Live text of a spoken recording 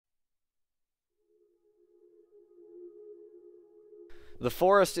The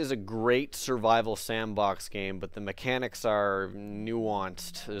Forest is a great survival sandbox game, but the mechanics are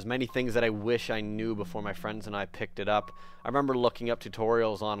nuanced. There's many things that I wish I knew before my friends and I picked it up. I remember looking up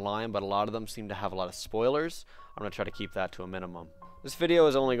tutorials online, but a lot of them seem to have a lot of spoilers. I'm going to try to keep that to a minimum. This video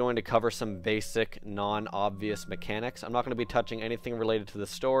is only going to cover some basic, non-obvious mechanics. I'm not going to be touching anything related to the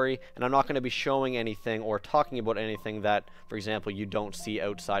story, and I'm not going to be showing anything or talking about anything that, for example, you don't see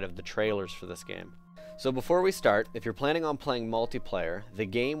outside of the trailers for this game. So before we start, if you're planning on playing multiplayer, the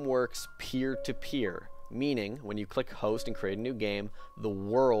game works peer-to-peer, meaning when you click host and create a new game, the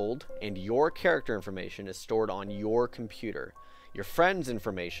world and your character information is stored on your computer. Your friend's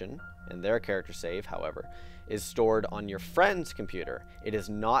information, and their character save, however, is stored on your friend's computer. It is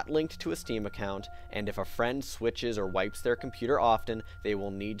not linked to a Steam account, and if a friend switches or wipes their computer often, they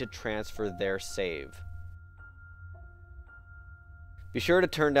will need to transfer their save. Be sure to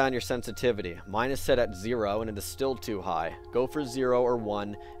turn down your sensitivity. Mine is set at 0 and it is still too high. Go for 0 or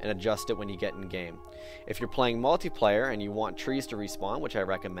 1 and adjust it when you get in game. If you're playing multiplayer and you want trees to respawn, which I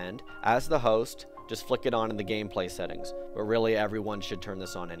recommend, as the host, just flick it on in the gameplay settings. But really everyone should turn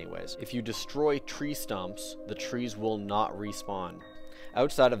this on anyways. If you destroy tree stumps, the trees will not respawn.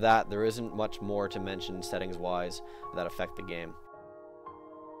 Outside of that, there isn't much more to mention settings wise that affect the game.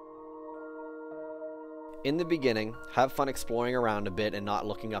 In the beginning, have fun exploring around a bit and not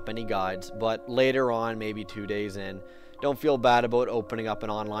looking up any guides, but later on, maybe 2 days in, don't feel bad about opening up an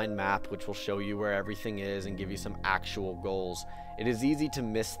online map which will show you where everything is and give you some actual goals. It is easy to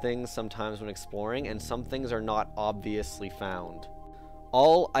miss things sometimes when exploring, and some things are not obviously found.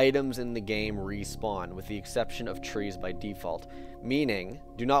 All items in the game respawn, with the exception of trees by default, meaning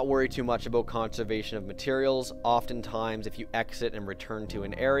do not worry too much about conservation of materials. Oftentimes, if you exit and return to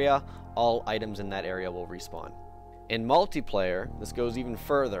an area, all items in that area will respawn. In multiplayer, this goes even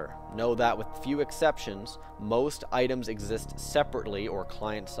further. Know that with few exceptions, most items exist separately or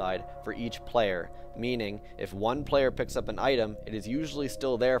client-side for each player, meaning if one player picks up an item, it is usually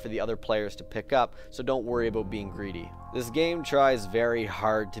still there for the other players to pick up, so don't worry about being greedy. This game tries very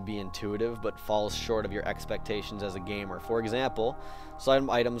hard to be intuitive, but falls short of your expectations as a gamer. For example, some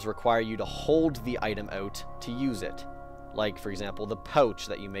items require you to hold the item out to use it. Like, for example, the pouch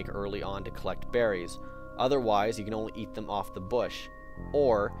that you make early on to collect berries. Otherwise, you can only eat them off the bush.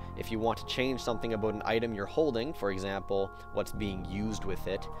 Or, if you want to change something about an item you're holding, for example, what's being used with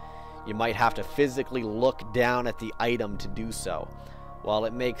it, you might have to physically look down at the item to do so. While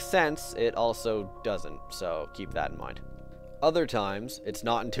it makes sense, it also doesn't, so keep that in mind. Other times, it's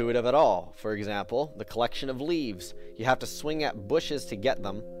not intuitive at all. For example, the collection of leaves. You have to swing at bushes to get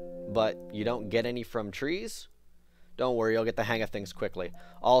them, but you don't get any from trees? Don't worry, you'll get the hang of things quickly.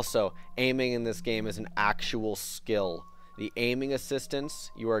 Also, aiming in this game is an actual skill. The aiming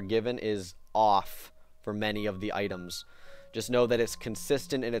assistance you are given is off for many of the items. Just know that it's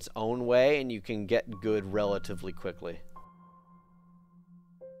consistent in its own way and you can get good relatively quickly.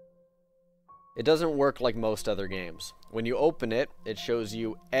 It doesn't work like most other games. When you open it, it shows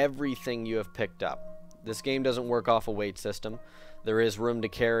you everything you have picked up. This game doesn't work off a weight system. There is room to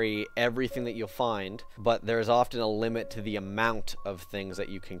carry everything that you'll find, but there is often a limit to the amount of things that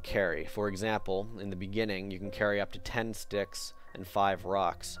you can carry. For example, in the beginning, you can carry up to 10 sticks and 5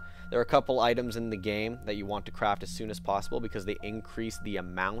 rocks. There are a couple items in the game that you want to craft as soon as possible because they increase the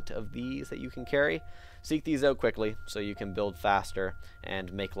amount of these that you can carry. Seek these out quickly so you can build faster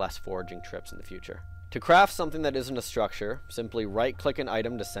and make less foraging trips in the future. To craft something that isn't a structure, simply right-click an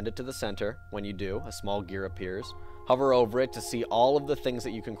item to send it to the center. When you do, a small gear appears. Hover over it to see all of the things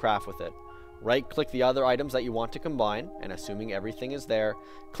that you can craft with it. Right-click the other items that you want to combine, and assuming everything is there,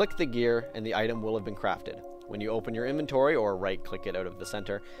 click the gear and the item will have been crafted. When you open your inventory or right-click it out of the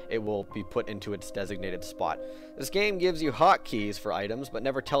center, it will be put into its designated spot. This game gives you hotkeys for items, but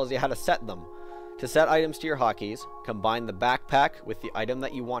never tells you how to set them. To set items to your hotkeys, combine the backpack with the item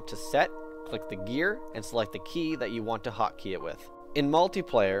that you want to set, click the gear, and select the key that you want to hotkey it with. In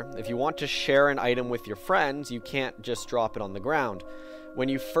multiplayer, if you want to share an item with your friends, you can't just drop it on the ground. When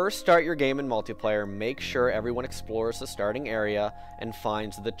you first start your game in multiplayer, make sure everyone explores the starting area and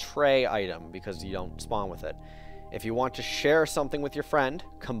finds the tray item, because you don't spawn with it. If you want to share something with your friend,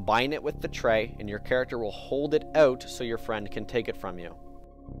 combine it with the tray, and your character will hold it out so your friend can take it from you.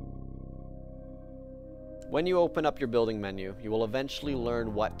 When you open up your building menu, you will eventually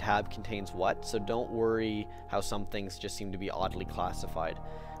learn what tab contains what, so don't worry how some things just seem to be oddly classified.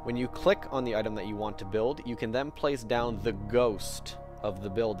 When you click on the item that you want to build, you can then place down the ghost of the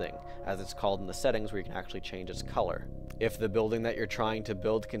building, as it's called in the settings, where you can actually change its color. If the building that you're trying to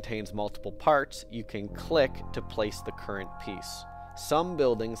build contains multiple parts, you can click to place the current piece. Some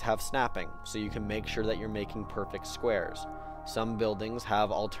buildings have snapping, so you can make sure that you're making perfect squares. Some buildings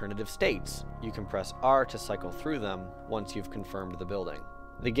have alternative states. You can press R to cycle through them once you've confirmed the building.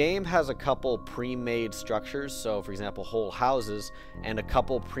 The game has a couple pre-made structures, so for example whole houses, and a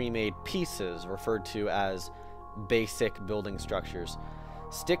couple pre-made pieces referred to as basic building structures.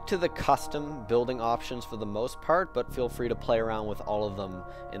 Stick to the custom building options for the most part, but feel free to play around with all of them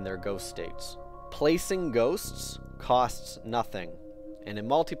in their ghost states. Placing ghosts costs nothing, and in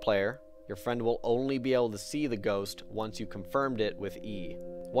multiplayer, your friend will only be able to see the ghost once you confirmed it with E.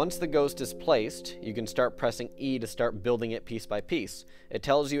 Once the ghost is placed, you can start pressing E to start building it piece by piece. It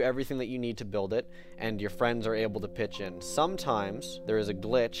tells you everything that you need to build it, and your friends are able to pitch in. Sometimes there is a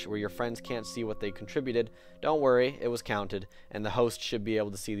glitch where your friends can't see what they contributed. Don't worry, it was counted, and the host should be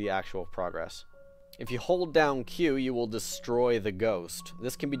able to see the actual progress. If you hold down Q, you will destroy the ghost.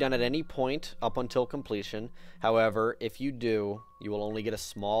 This can be done at any point up until completion. However, if you do, you will only get a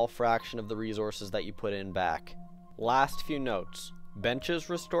small fraction of the resources that you put in back. Last few notes. Benches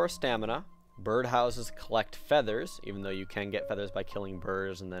restore stamina. Birdhouses collect feathers, even though you can get feathers by killing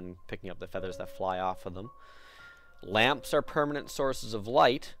birds and then picking up the feathers that fly off of them. Lamps are permanent sources of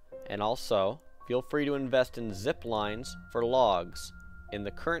light, and also feel free to invest in zip lines for logs. In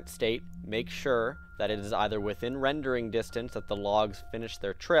the current state, make sure that it is either within rendering distance that the logs finish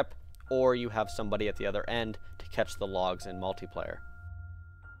their trip, or you have somebody at the other end to catch the logs in multiplayer.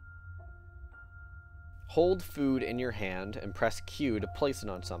 Hold food in your hand and press Q to place it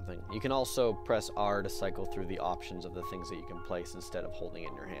on something. You can also press R to cycle through the options of the things that you can place instead of holding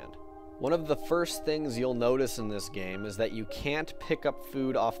it in your hand. One of the first things you'll notice in this game is that you can't pick up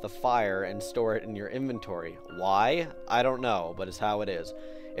food off the fire and store it in your inventory. Why? I don't know, but it's how it is.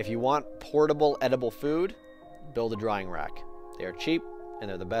 If you want portable edible food, build a drying rack. They are cheap, and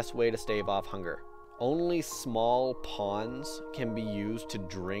they're the best way to stave off hunger. Only small ponds can be used to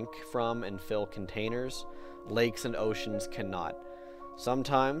drink from and fill containers. Lakes and oceans cannot.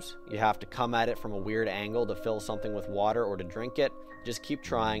 Sometimes you have to come at it from a weird angle to fill something with water or to drink it. Just keep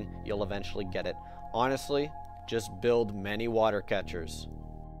trying, you'll eventually get it. Honestly, just build many water catchers.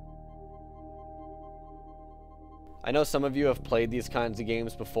 I know some of you have played these kinds of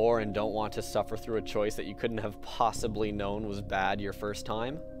games before and don't want to suffer through a choice that you couldn't have possibly known was bad your first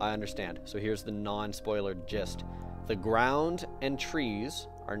time. I understand. So here's the non-spoiler gist. The ground and trees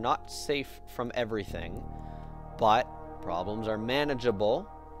are not safe from everything, but problems are manageable.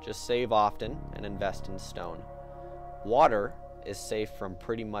 Just save often and invest in stone. Water is safe from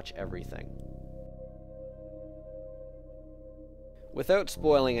pretty much everything. Without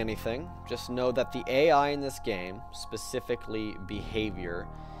spoiling anything, just know that the AI in this game, specifically behavior,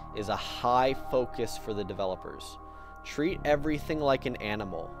 is a high focus for the developers. Treat everything like an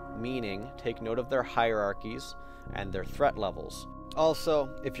animal, meaning take note of their hierarchies and their threat levels. Also,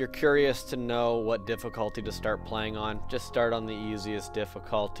 if you're curious to know what difficulty to start playing on, just start on the easiest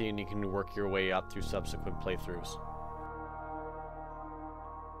difficulty and you can work your way up through subsequent playthroughs.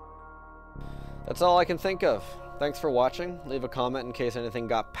 That's all I can think of. Thanks for watching. Leave a comment in case anything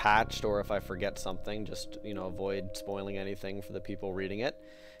got patched or if I forget something. Just, avoid spoiling anything for the people reading it.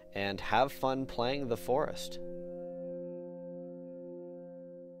 And have fun playing The Forest.